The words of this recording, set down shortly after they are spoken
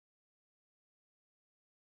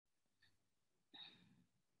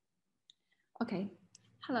Okay.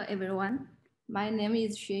 Hello, everyone. My name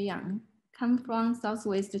is Xueyang. Come from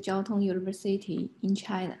Southwest Jiaotong University in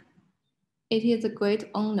China. It is a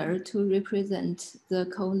great honor to represent the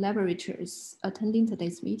collaborators attending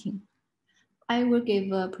today's meeting. I will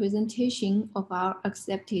give a presentation of our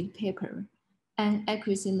accepted paper, an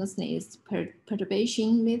accuracy-lossless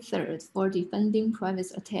perturbation method for defending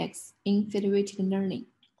privacy attacks in federated learning,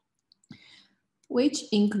 which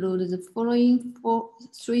includes the following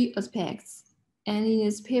three aspects. And in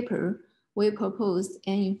this paper, we proposed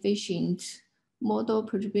an efficient model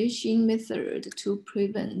perturbation method to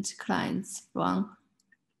prevent clients from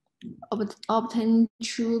obtaining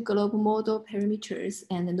true global model parameters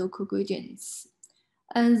and local gradients.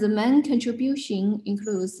 And the main contribution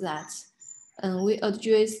includes that we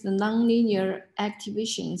address the nonlinear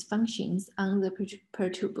activations functions on the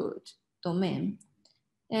perturbed domain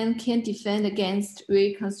and can defend against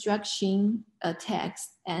reconstruction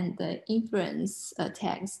attacks and the inference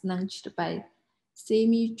attacks launched by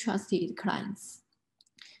semi-trusted clients,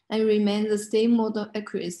 and remain the same model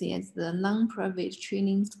accuracy as the non-private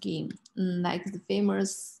training scheme, like the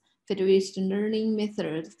famous federated learning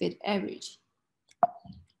method fit average.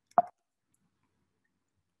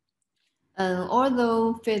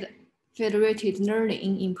 Although federated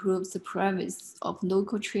learning improves the privacy of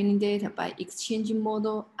local training data by exchanging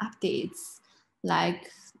model updates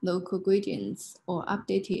like local gradients or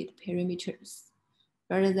updated parameters,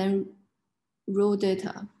 rather than raw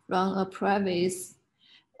data from a private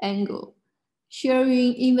angle.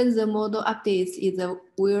 Sharing even the model updates is a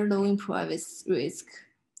well-known privacy risk.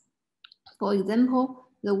 For example,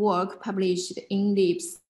 the work published in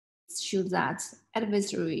Libs shows that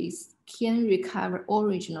adversaries can recover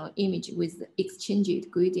original image with exchanged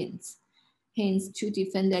gradients. Hence, to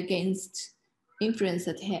defend against inference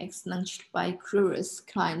attacks launched by curious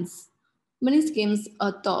clients, many schemes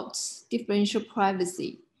adopt differential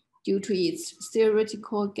privacy due to its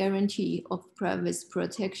theoretical guarantee of privacy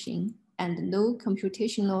protection and low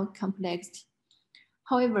computational complexity.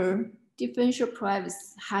 However, differential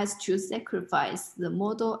privacy has to sacrifice the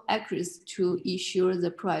model accuracy to ensure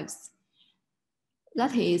the privacy.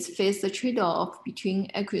 That is, face the trade-off between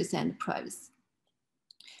accuracy and privacy.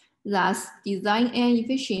 Thus, design an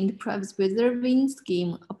efficient privacy-preserving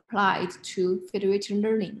scheme applied to federated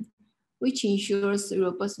learning, which ensures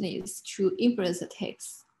robustness to inference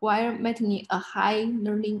attacks, while maintaining a high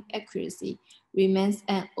learning accuracy remains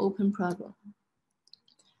an open problem.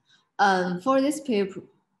 For this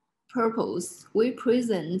purpose, we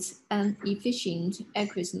present an efficient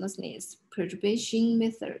accuracy-lossless perturbation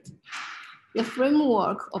method. The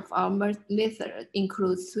framework of our method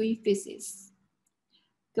includes three phases: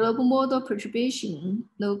 global model perturbation,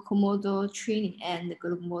 local model training, and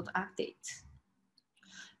global model update.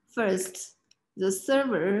 First, the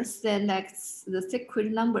server selects the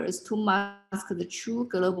secret numbers to mask the true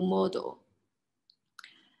global model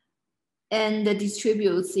and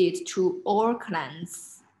distributes it to all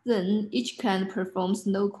clients. Then each client performs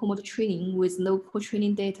local model training with local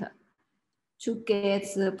training data to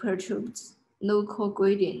get the perturbed local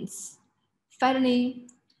gradients. Finally,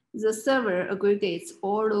 the server aggregates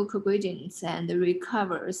all local gradients and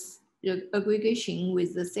recovers the aggregation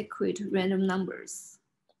with the secret random numbers.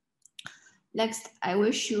 Next, I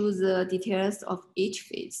will show the details of each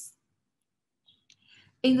phase.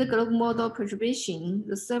 In the global model perturbation,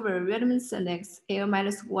 the server randomly selects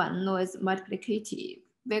L-1 noise multiplicative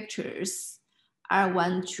vectors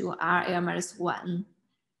R1 to RL-1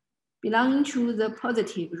 belonging to the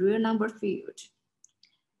positive real number field,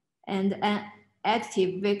 and an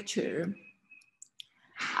additive vector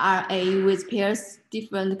RA with pairs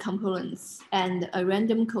different components and a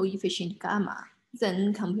random coefficient gamma.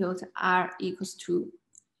 Then compute R equals to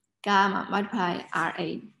gamma multiply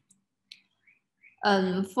RA.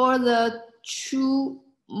 For the true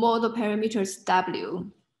model parameters W,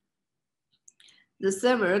 the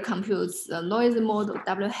server computes the noisy model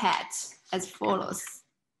W hat as follows.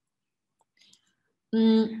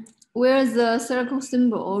 Where the circle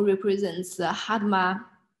symbol represents the Hadamard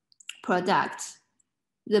product,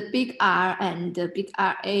 the big R and the big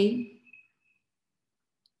RA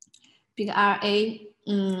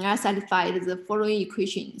are satisfied the following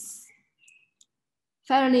equations.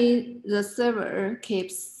 Finally, the server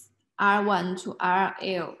keeps R1 to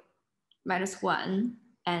RL-1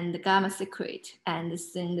 and gamma secret and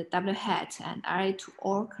send the W hat and RA to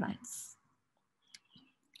all clients.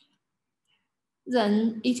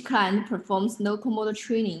 Then each client performs local model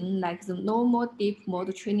training like the normal deep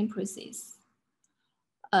model training process.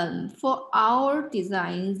 For our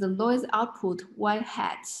design, the noise output Y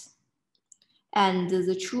hat and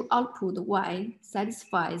the true output Y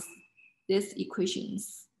satisfies these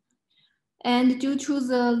equations. And due to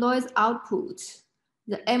the noise output,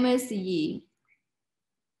 the MSE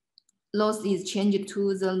loss is changed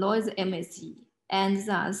to the noise MSE, and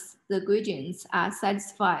thus the gradients are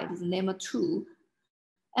satisfied with lemma 2.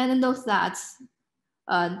 And note that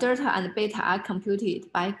delta and beta are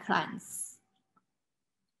computed by clients.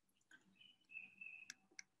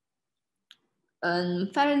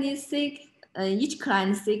 Finally, each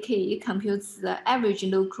client CK computes the average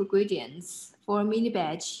local gradients for mini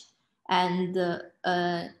batch and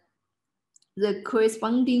the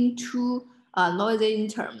corresponding to noisy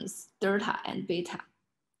terms, delta and beta.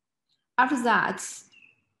 After that,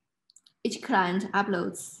 each client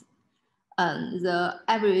uploads the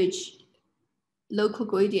average local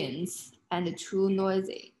gradients and two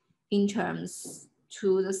noisy terms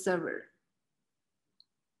to the server.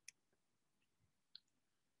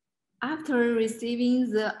 After receiving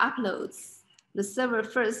the uploads, the server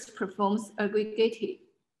first performs aggregated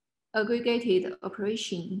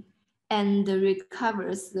operation and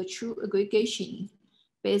recovers the true aggregation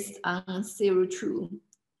based on zero true.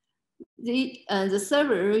 The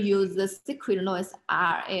server uses the secret noise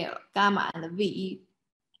RL, gamma, and V,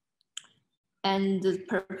 and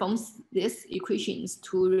performs these equations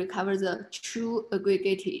to recover the true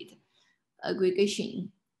aggregation.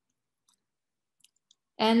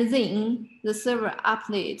 And then the server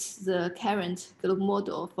updates the current globe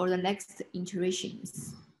model for the next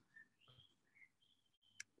iterations.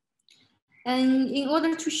 And in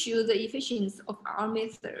order to show the efficiency of our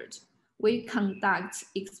method, we conduct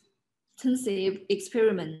extensive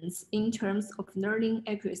experiments in terms of learning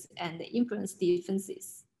accuracy and inference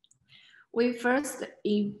defenses. We first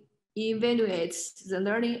evaluate the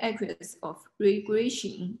learning accuracy of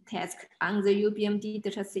regression tasks on the UBMD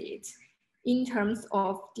dataset in terms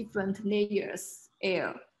of different layers,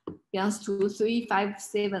 L belongs to 3, 5,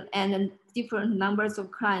 7, and different numbers of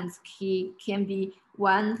clients can be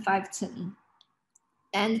 1, 5, 10.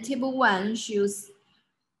 And table 1 shows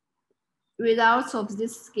results of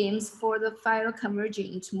these schemes for the final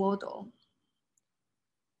convergent model.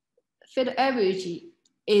 Fit average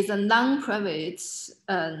is a non-private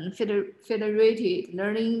federated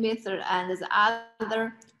learning method, and the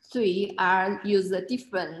other three use a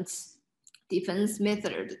different defense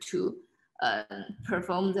method to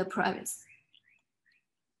perform the private.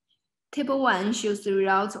 Table 1 shows the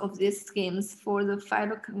results of these schemes for the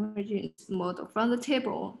final convergence model. From the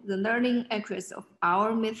table, the learning accuracy of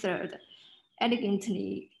our method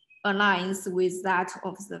elegantly aligns with that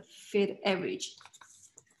of the fit average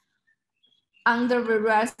under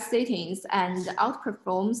various settings and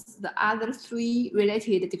outperforms the other three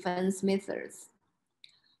related defense methods.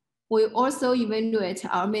 We also evaluate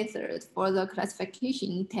our method for the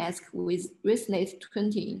classification task with ResNet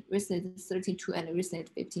 20, ResNet 32, and ResNet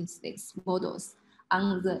 56 models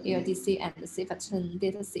on the LDC and the CEST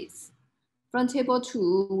datasets. From table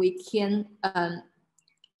 2, we can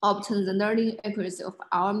obtain the learning accuracy of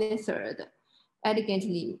our method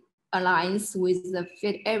elegantly aligns with the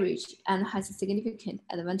fit average and has significant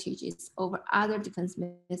advantages over other defense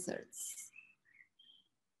methods.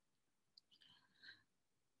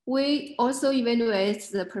 We also evaluate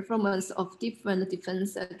the performance of different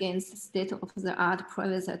defense against state-of-the-art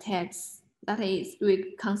private attacks, that is,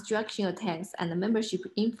 reconstruction attacks and membership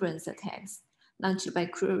inference attacks launched by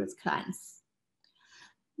curious clients.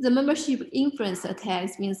 The membership inference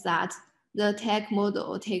attacks means that the attack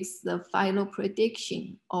model takes the final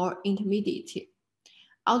prediction or intermediate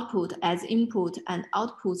output as input and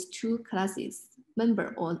outputs two classes,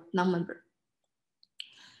 member or non-member.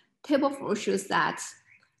 Table 4 shows that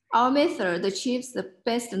our method achieves the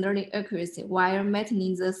best learning accuracy while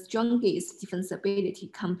maintaining the strongest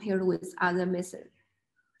defensibility compared with other methods.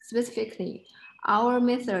 Specifically, our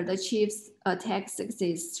method achieves attack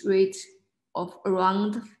success rate of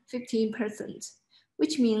around 15%,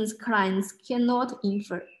 which means clients cannot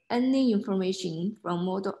infer any information from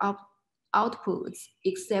model outputs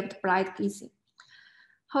except blind guessing.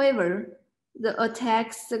 However, the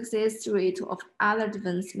attack success rate of other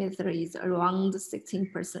defense methods is around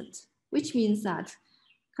 16%, which means that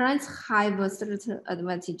clients have certain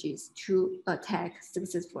advantages to attack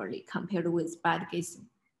successfully compared with bad guessing.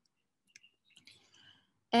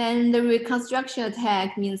 And the reconstruction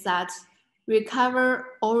attack means that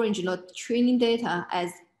recover original training data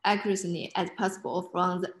as accurately as possible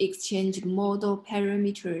from the exchanged model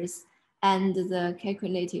parameters and the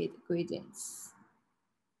calculated gradients.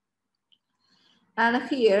 And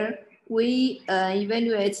here we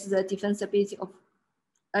evaluate the defensibility of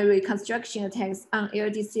reconstruction attacks on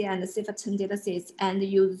LDC and CEST datasets and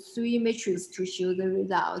use 3 metrics to show the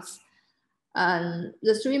results.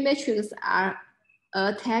 The three metrics are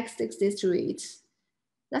attack success rate.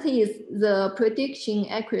 That is the prediction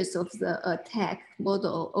accuracy of the attack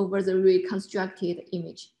model over the reconstructed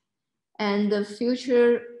image. And the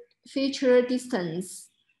feature distance,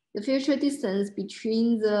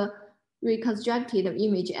 between the reconstructed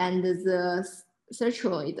image and the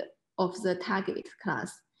centroid of the target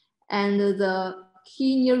class, and the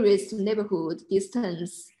key nearest neighborhood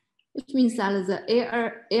distance, which means that the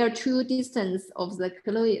L2 distance of the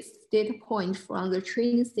closest data point from the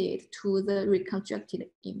training state to the reconstructed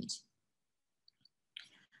image.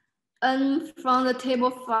 And from the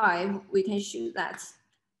table 5, we can show that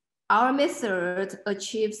our method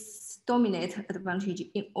achieves dominant advantage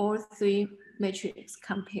in all three metrics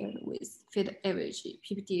compared with field average,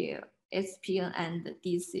 PPDL, SPN, and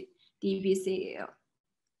DBCL.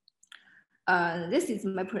 This is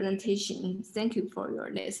my presentation. Thank you for your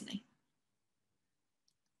listening.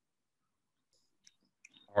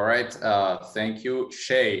 All right, thank you.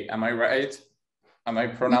 Shay, am I right? Am I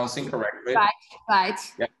pronouncing correctly? Right.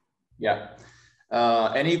 Yeah.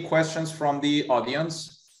 Any questions from the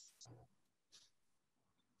audience?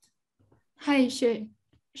 Hi, Shu.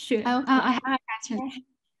 I have a question.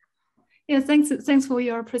 Yeah, thanks for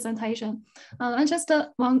your presentation. I just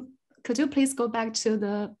could you please go back to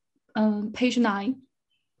the page 9?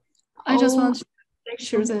 I just want to make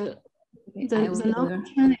sure the local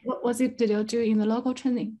training. What was it? Did you do in the local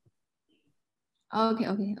training?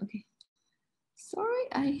 Okay.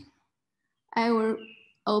 Sorry, I will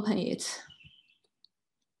open it.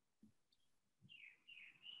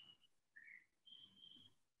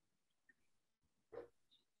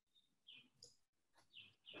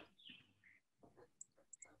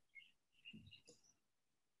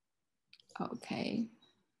 Okay.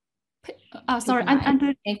 Sorry,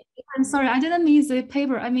 I'm sorry. I didn't mean the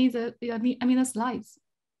paper. I mean the slides.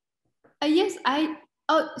 Yes,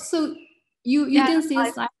 so you didn't see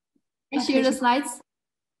the slides? I share the slides.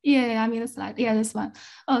 Yeah, I mean the slide. Yeah, this one.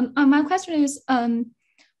 My question is, I'm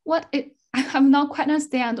not quite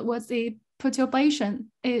understand what the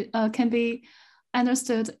perturbation can be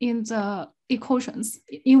understood in the equations.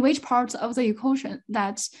 In which part of the equation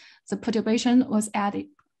that the perturbation was added?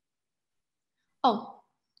 Oh,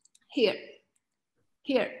 here.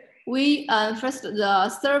 We first the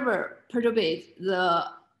server perturbates the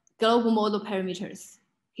global model parameters.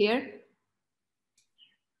 Here.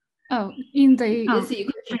 Oh, in the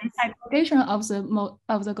segregation of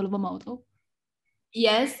the global model.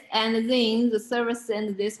 Yes, and then the server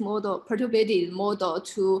sends this perturbated model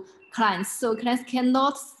to clients, so clients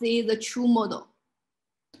cannot see the true model.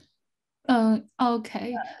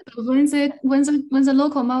 Okay. But when the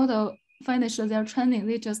local model finishes their training,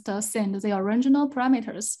 they just send the original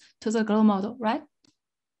parameters to the global model, right?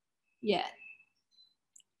 Yeah.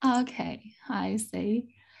 Okay, I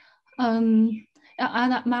see. And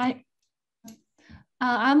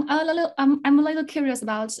I'm a little curious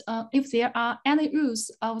about if there are any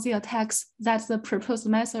rules of the attacks that the proposed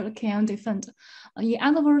method can defend. In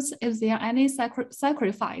other words, is there any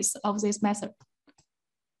sacrifice of this method?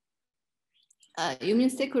 You mean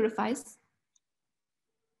sacrifice?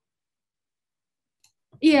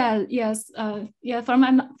 Yeah. Yes. Yeah. From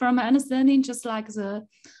my understanding, just like the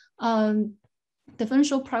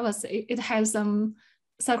differential privacy, it has some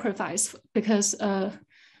sacrifice because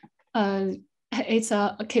it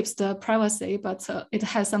keeps the privacy, but it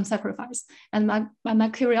has some sacrifice. And my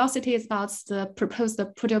curiosity is about the proposed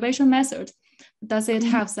perturbation method. Does it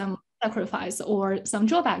have some sacrifice or some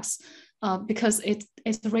drawbacks? Because it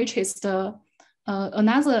reaches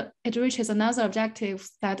another objective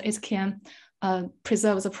that it can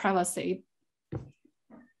preserve the privacy.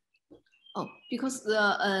 Oh, because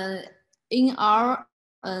in our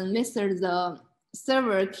method, the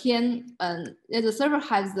server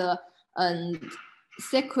has the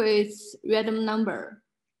secret random number,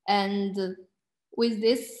 and with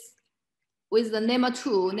the NEMA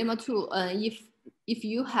 2, if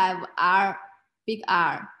you have big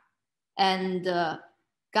R and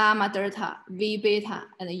gamma delta V beta,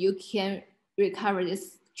 and you can recover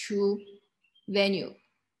this true value.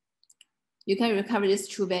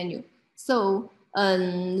 So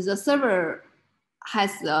the server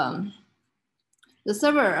has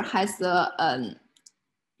the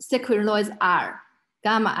secret noise R,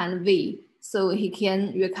 gamma, and V, so he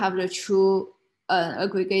can recover the true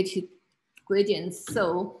aggregated gradients.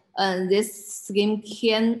 So this scheme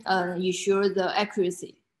can ensure the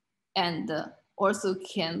accuracy, and also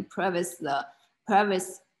can prevent the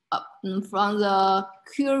from the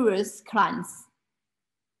curious clients.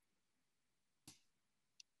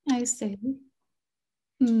 I see.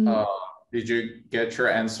 Did you get your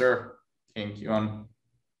answer? Thank you.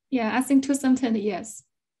 Yeah, I think to some extent, yes.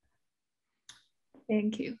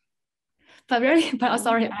 Thank you. But really, but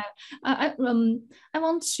sorry, I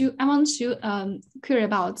want to query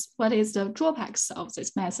about what is the drawbacks of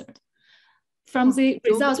this method. From the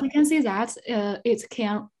results, we can see that it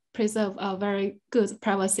can preserve a very good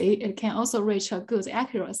privacy. It can also reach a good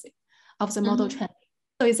accuracy of the model training.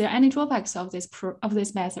 So, is there any drawbacks of this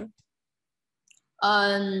method?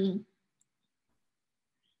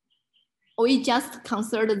 We just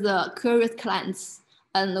consider the queries clients,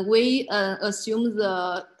 and we assume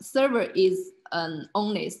the server is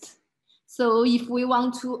honest. So if we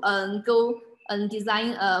want to go and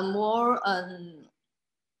design a more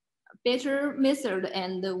better method,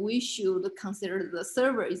 and we should consider the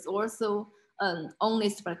server is also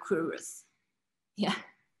honest by queries. Yeah.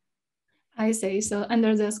 I see. So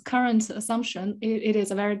under this current assumption, it is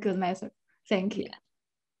a very good method. Thank you.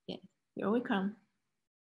 Yeah, you're welcome.